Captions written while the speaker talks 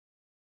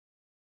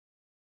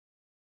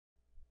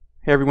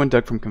Hey everyone,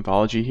 Doug from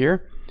Convology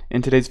here.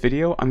 In today's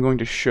video, I'm going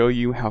to show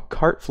you how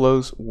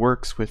CartFlows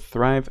works with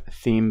Thrive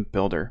Theme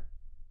Builder.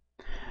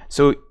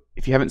 So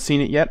if you haven't seen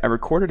it yet, I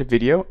recorded a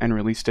video and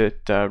released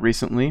it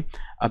recently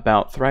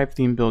about Thrive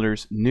Theme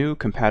Builder's new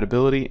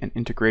compatibility and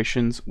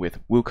integrations with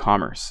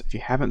WooCommerce. If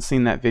you haven't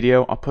seen that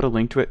video, I'll put a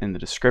link to it in the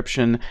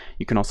description.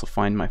 You can also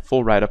find my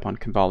full write-up on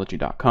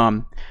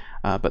Convology.com.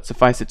 But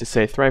suffice it to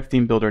say, Thrive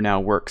Theme Builder now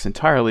works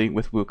entirely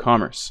with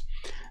WooCommerce.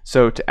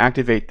 So to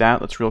activate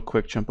that, let's real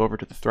quick jump over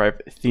to the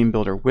Thrive Theme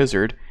Builder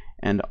wizard,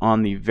 and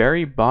on the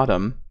very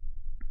bottom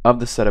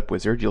of the setup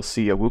wizard, you'll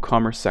see a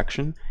WooCommerce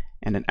section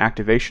and an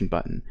activation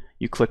button.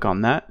 You click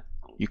on that,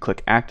 you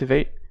click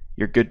activate,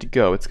 you're good to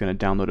go. It's going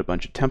to download a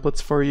bunch of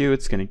templates for you,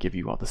 it's going to give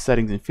you all the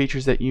settings and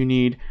features that you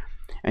need,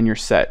 and you're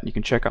set. You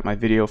can check out my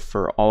video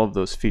for all of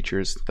those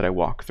features that I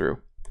walk through.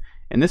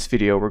 In this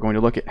video, we're going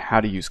to look at how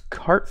to use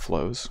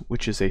CartFlows,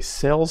 which is a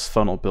sales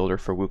funnel builder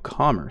for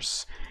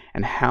WooCommerce,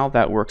 and how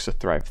that works with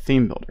Thrive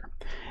Theme Builder.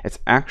 It's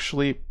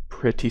actually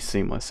pretty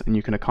seamless, and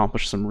you can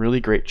accomplish some really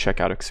great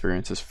checkout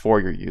experiences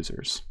for your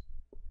users.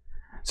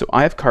 So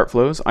I have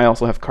CartFlows. I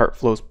also have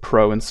CartFlows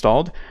Pro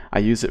installed. I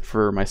use it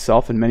for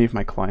myself and many of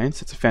my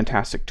clients. It's a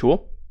fantastic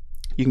tool.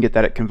 You can get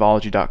that at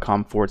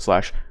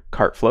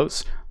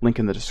convology.com/CartFlows, link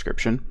in the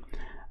description.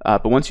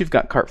 But once you've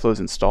got CartFlows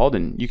installed,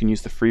 and you can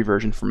use the free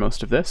version for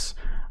most of this,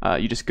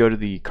 you just go to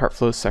the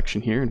CartFlows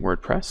section here in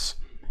WordPress,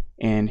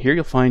 and here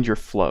you'll find your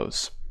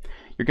flows.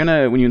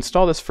 When you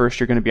install this first,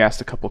 you're going to be asked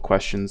a couple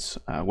questions.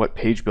 What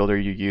page builder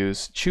you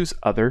use, choose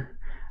other.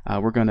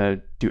 We're going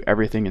to do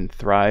everything in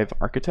Thrive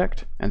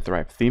Architect and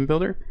Thrive Theme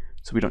Builder,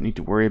 so we don't need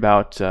to worry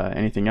about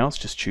anything else.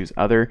 Just choose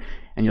other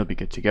and you'll be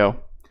good to go.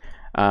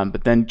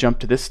 But then jump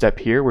to this step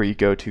here where you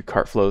go to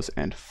CartFlows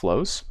and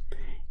Flows,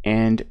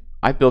 and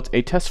I built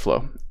a test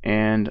flow,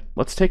 and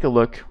let's take a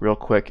look real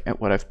quick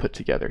at what I've put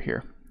together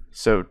here.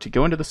 So to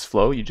go into this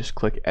flow, you just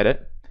click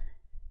Edit,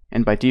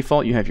 and by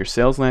default you have your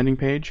sales landing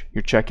page,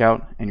 your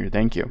checkout, and your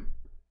thank you.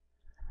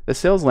 The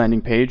sales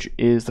landing page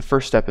is the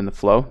first step in the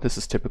flow. This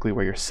is typically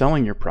where you're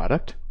selling your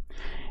product,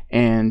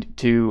 and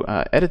to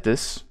edit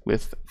this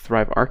with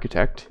Thrive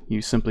Architect,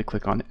 you simply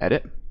click on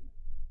Edit,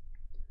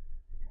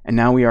 and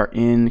now we are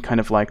in kind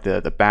of like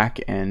the back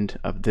end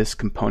of this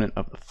component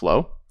of the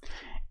flow.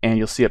 And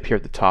you'll see up here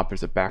at the top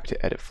there's a back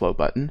to edit flow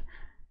button.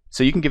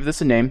 So you can give this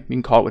a name, you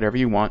can call it whatever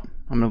you want.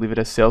 I'm going to leave it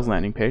as sales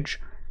landing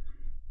page.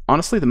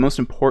 Honestly, the most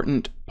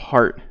important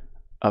part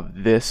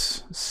of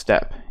this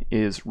step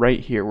is right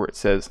here where it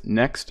says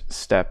next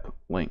step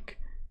link.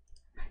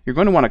 You're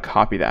going to want to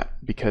copy that,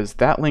 because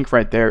that link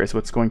right there is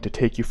what's going to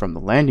take you from the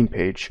landing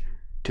page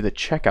to the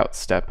checkout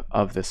step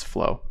of this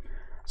flow.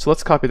 So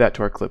let's copy that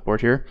to our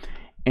clipboard here.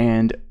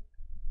 And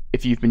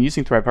if you've been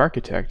using Thrive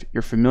Architect,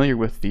 you're familiar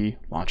with the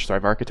Launch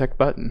Thrive Architect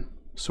button.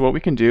 So what we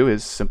can do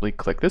is simply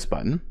click this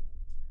button.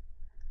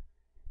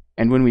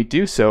 And when we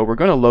do so, we're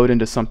going to load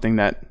into something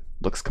that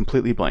looks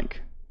completely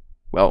blank.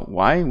 Well,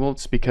 why? Well,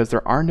 it's because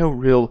there are no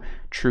real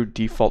true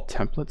default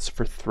templates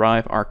for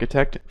Thrive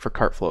Architect for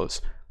CartFlows.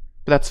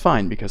 But that's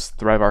fine, because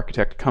Thrive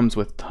Architect comes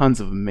with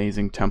tons of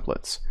amazing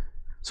templates.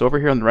 So over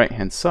here on the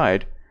right-hand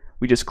side,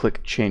 we just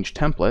click Change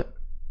Template,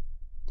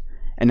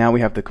 and now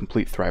we have the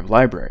complete Thrive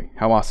library.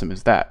 How awesome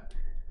is that?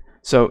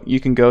 So you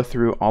can go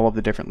through all of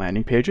the different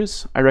landing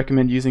pages. I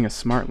recommend using a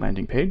smart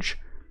landing page.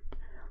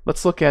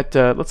 Let's look at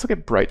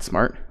Bright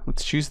Smart.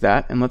 Let's choose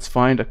that, and let's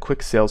find a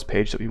quick sales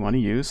page that we want to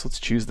use. Let's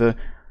choose the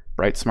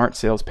Bright Smart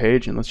sales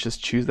page, and let's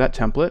just choose that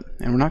template.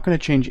 And we're not going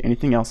to change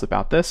anything else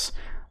about this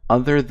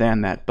other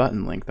than that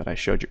button link that I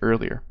showed you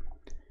earlier.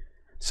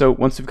 So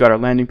once we've got our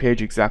landing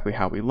page exactly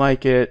how we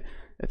like it,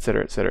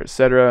 etc., etc.,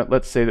 etc.,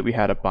 let's say that we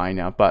had a Buy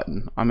Now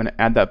button. I'm going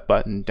to add that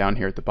button down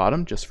here at the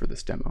bottom just for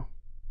this demo.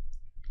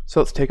 So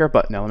let's take our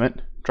button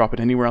element, drop it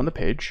anywhere on the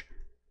page,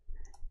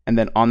 and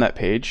then on that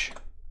page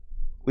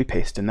we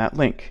paste in that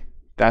link.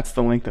 That's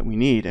the link that we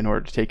need in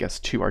order to take us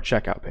to our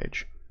checkout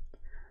page.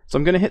 So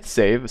I'm going to hit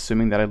save,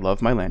 assuming that I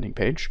love my landing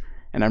page,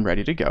 and I'm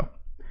ready to go.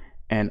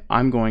 And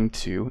I'm going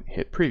to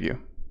hit preview.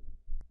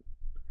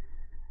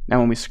 Now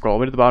when we scroll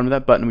over to the bottom of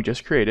that button we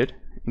just created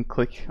and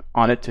click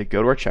on it to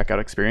go to our checkout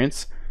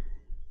experience,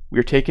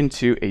 we're taken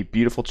to a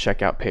beautiful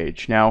checkout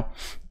page. Now,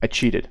 I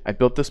cheated. I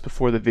built this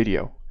before the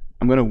video.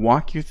 I'm going to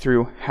walk you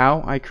through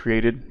how I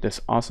created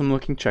this awesome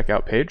looking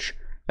checkout page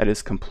that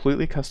is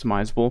completely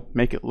customizable.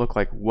 Make it look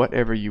like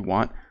whatever you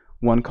want.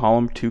 1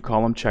 column, 2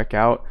 column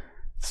checkout,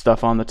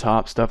 stuff on the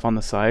top, stuff on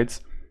the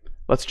sides.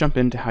 Let's jump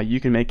into how you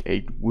can make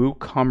a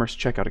WooCommerce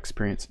checkout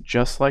experience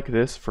just like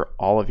this for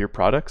all of your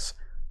products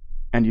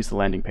and use the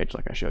landing page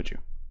like I showed you.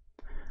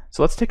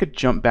 So let's take a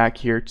jump back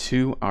here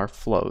to our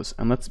flows,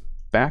 and let's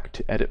back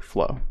to edit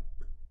flow.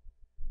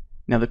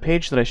 Now the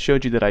page that I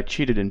showed you that I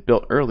cheated and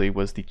built early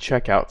was the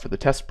checkout for the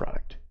test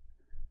product.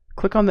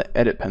 Click on the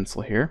edit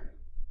pencil here,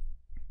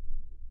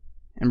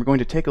 and we're going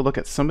to take a look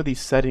at some of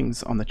these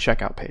settings on the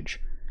checkout page.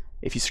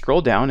 If you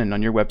scroll down, and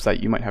on your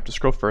website you might have to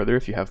scroll further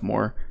if you have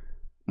more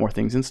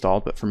things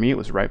installed, but for me it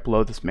was right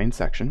below this main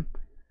section,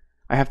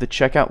 I have the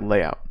checkout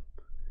layout.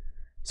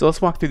 So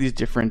let's walk through these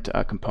different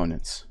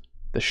components.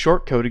 The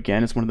shortcode,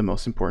 again, is one of the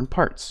most important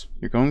parts.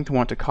 You're going to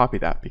want to copy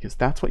that because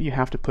that's what you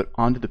have to put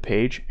onto the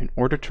page in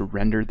order to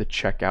render the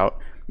checkout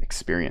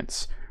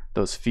experience.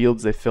 Those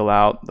fields they fill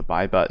out, the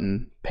buy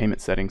button, payment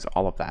settings,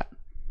 all of that.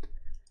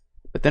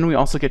 But then we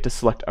also get to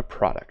select a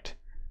product.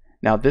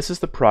 Now this is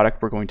the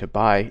product we're going to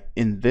buy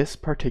in this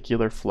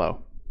particular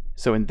flow.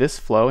 So in this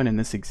flow and in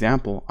this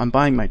example, I'm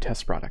buying my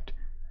test product.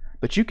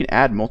 But you can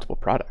add multiple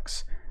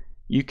products.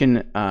 You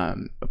can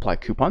apply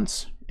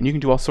coupons, and you can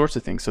do all sorts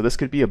of things. So this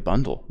could be a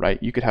bundle,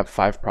 right? You could have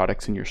 5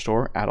 products in your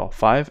store, add all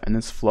 5, and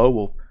this flow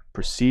will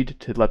proceed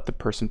to let the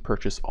person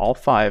purchase all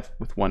 5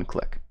 with one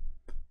click.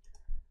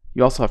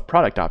 You also have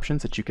product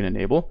options that you can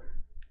enable.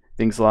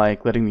 Things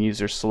like letting the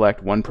user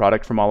select one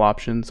product from all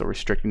options or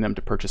restricting them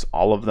to purchase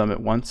all of them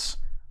at once,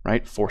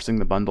 right? Forcing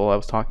the bundle I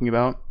was talking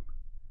about.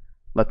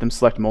 Let them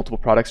select multiple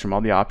products from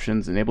all the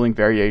options, enabling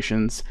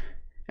variations,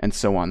 and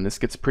so on. This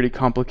gets pretty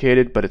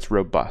complicated, but it's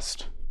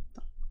robust.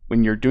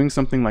 When you're doing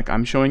something like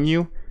I'm showing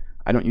you,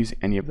 I don't use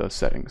any of those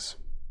settings.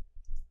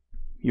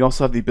 You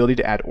also have the ability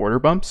to add order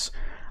bumps.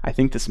 I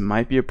think this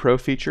might be a pro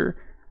feature,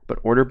 but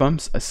order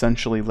bumps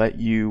essentially let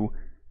you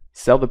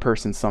sell the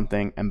person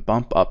something and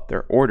bump up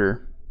their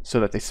order so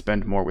that they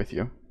spend more with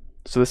you.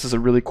 So this is a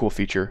really cool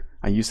feature.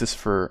 I use this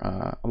for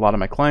a lot of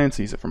my clients.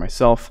 I use it for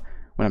myself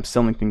when I'm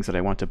selling things that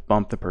I want to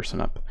bump the person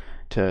up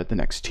to the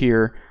next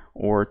tier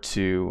or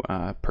to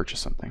purchase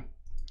something.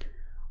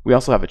 We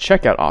also have a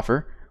checkout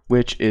offer,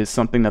 which is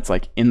something that's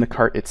like in the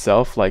cart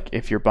itself. Like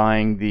if you're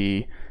buying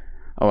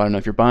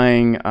if you're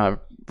buying,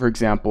 for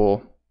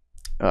example,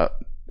 how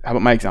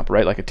about my example,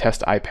 right? Like a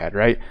test iPad,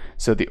 right?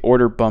 So the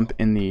order bump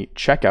in the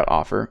checkout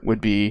offer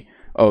would be,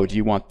 oh, do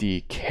you want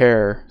the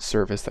care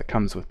service that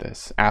comes with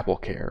this, Apple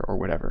Care or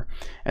whatever?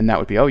 And that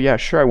would be, oh yeah,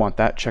 sure, I want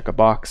that, check a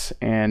box,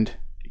 and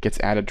it gets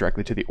added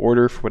directly to the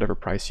order for whatever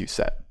price you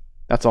set.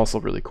 That's also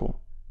really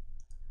cool.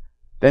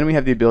 Then we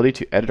have the ability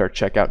to edit our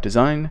checkout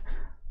design.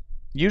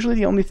 Usually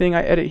the only thing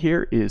I edit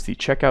here is the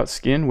checkout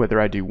skin, whether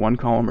I do 1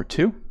 column or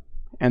 2.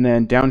 And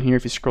then down here,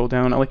 if you scroll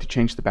down, I like to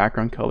change the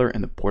background color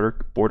and the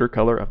border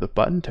color of the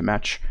button to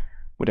match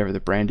whatever the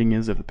branding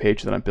is of the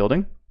page that I'm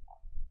building.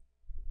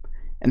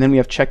 And then we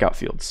have checkout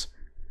fields.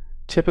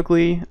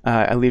 Typically,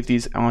 I leave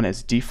these on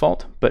as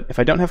default, but if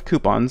I don't have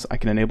coupons, I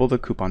can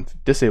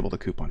disable the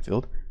coupon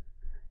field.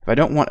 If I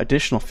don't want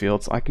additional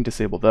fields, I can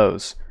disable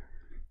those.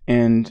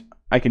 And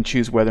I can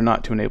choose whether or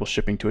not to enable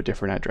shipping to a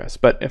different address.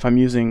 But if I'm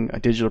using a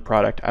digital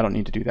product, I don't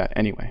need to do that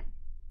anyway.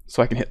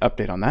 So I can hit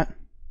update on that.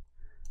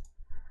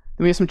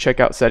 Then we have some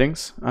checkout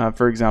settings.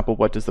 For example,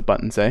 what does the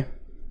button say?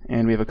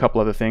 And we have a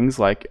couple other things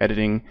like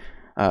editing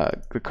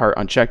the cart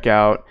on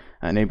checkout,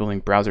 enabling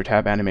browser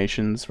tab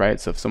animations,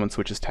 right? So if someone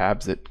switches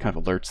tabs, it kind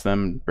of alerts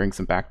them and brings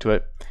them back to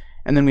it.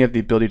 And then we have the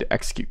ability to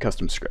execute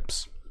custom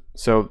scripts.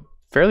 So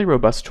fairly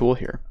robust tool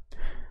here.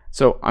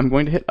 So I'm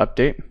going to hit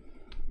update,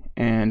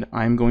 and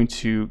I'm going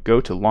to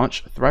go to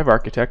Launch Thrive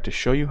Architect to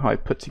show you how I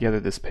put together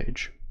this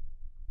page.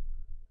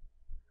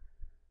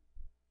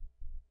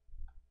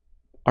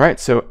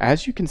 Alright, so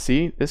as you can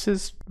see, this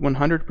is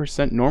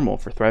 100% normal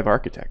for Thrive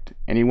Architect.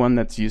 Anyone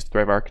that's used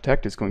Thrive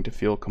Architect is going to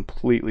feel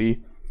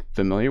completely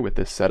familiar with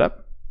this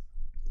setup.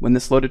 When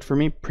this loaded for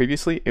me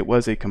previously, it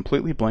was a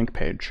completely blank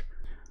page.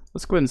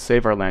 Let's go ahead and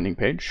save our landing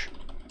page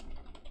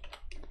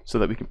so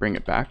that we can bring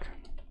it back.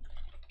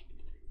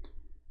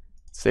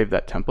 Save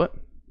that template.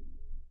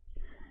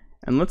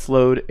 And let's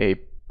load a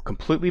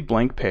completely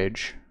blank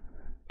page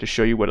to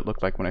show you what it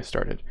looked like when I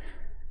started.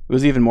 It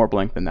was even more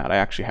blank than that. I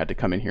actually had to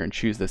come in here and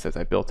choose this as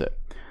I built it.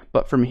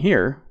 But from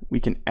here, we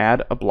can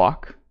add a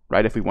block,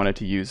 right? If we wanted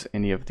to use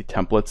any of the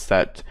templates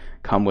that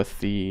come with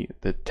the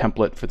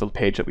template for the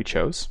page that we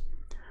chose.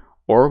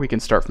 Or we can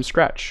start from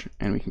scratch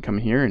and we can come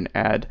in here and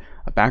add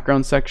a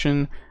background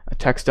section, a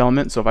text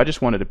element. So if I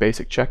just wanted a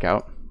basic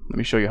checkout, let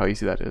me show you how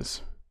easy that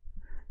is.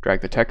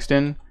 Drag the text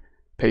in,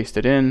 paste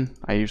it in.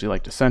 I usually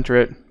like to center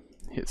it,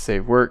 hit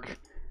save work,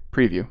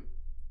 preview.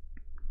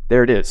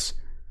 There it is.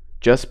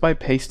 Just by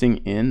pasting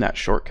in that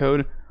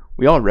shortcode,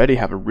 we already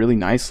have a really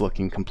nice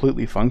looking,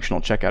 completely functional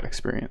checkout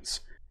experience.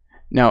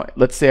 Now,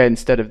 let's say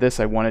instead of this,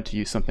 I wanted to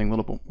use something a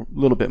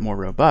little bit more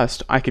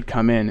robust. I could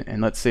come in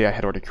and let's say I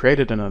had already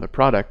created another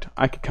product.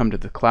 I could come to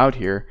the cloud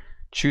here,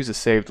 choose a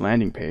saved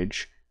landing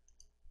page,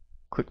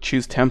 click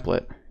choose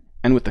template,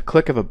 and with the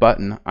click of a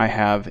button, I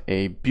have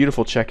a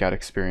beautiful checkout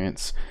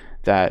experience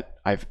that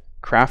I've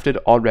crafted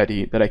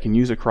already that I can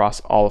use across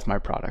all of my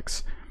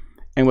products.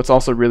 And what's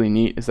also really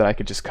neat is that I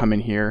could just come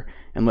in here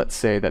and let's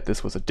say that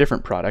this was a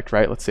different product,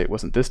 right? Let's say it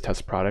wasn't this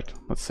test product.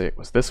 Let's say it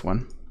was this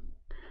one.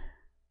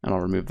 And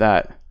I'll remove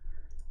that.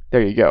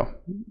 There you go.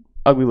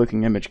 Ugly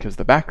looking image because of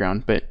the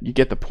background, but you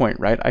get the point,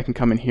 right? I can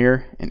come in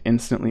here and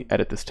instantly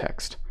edit this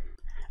text.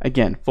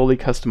 Again, fully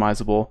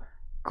customizable,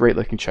 great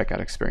looking checkout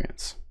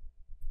experience.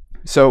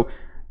 So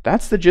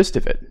that's the gist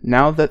of it.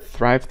 Now that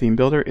Thrive Theme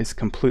Builder is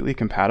completely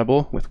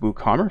compatible with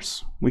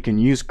WooCommerce, we can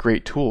use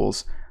great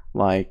tools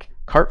like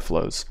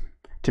CartFlows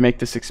to make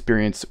this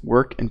experience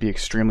work and be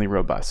extremely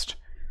robust.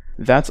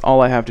 That's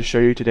all I have to show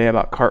you today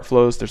about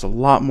CartFlows. There's a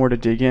lot more to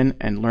dig in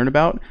and learn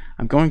about.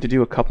 I'm going to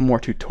do a couple more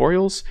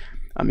tutorials,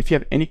 If you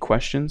have any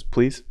questions,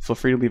 please feel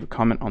free to leave a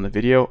comment on the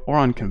video or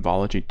on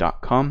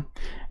convology.com.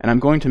 And I'm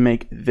going to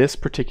make this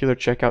particular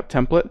checkout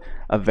template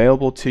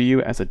available to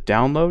you as a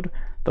download.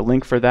 The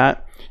link for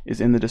that is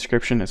in the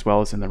description as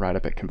well as in the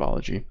write-up at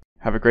Convology.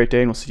 Have a great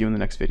day, and we'll see you in the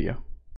next video.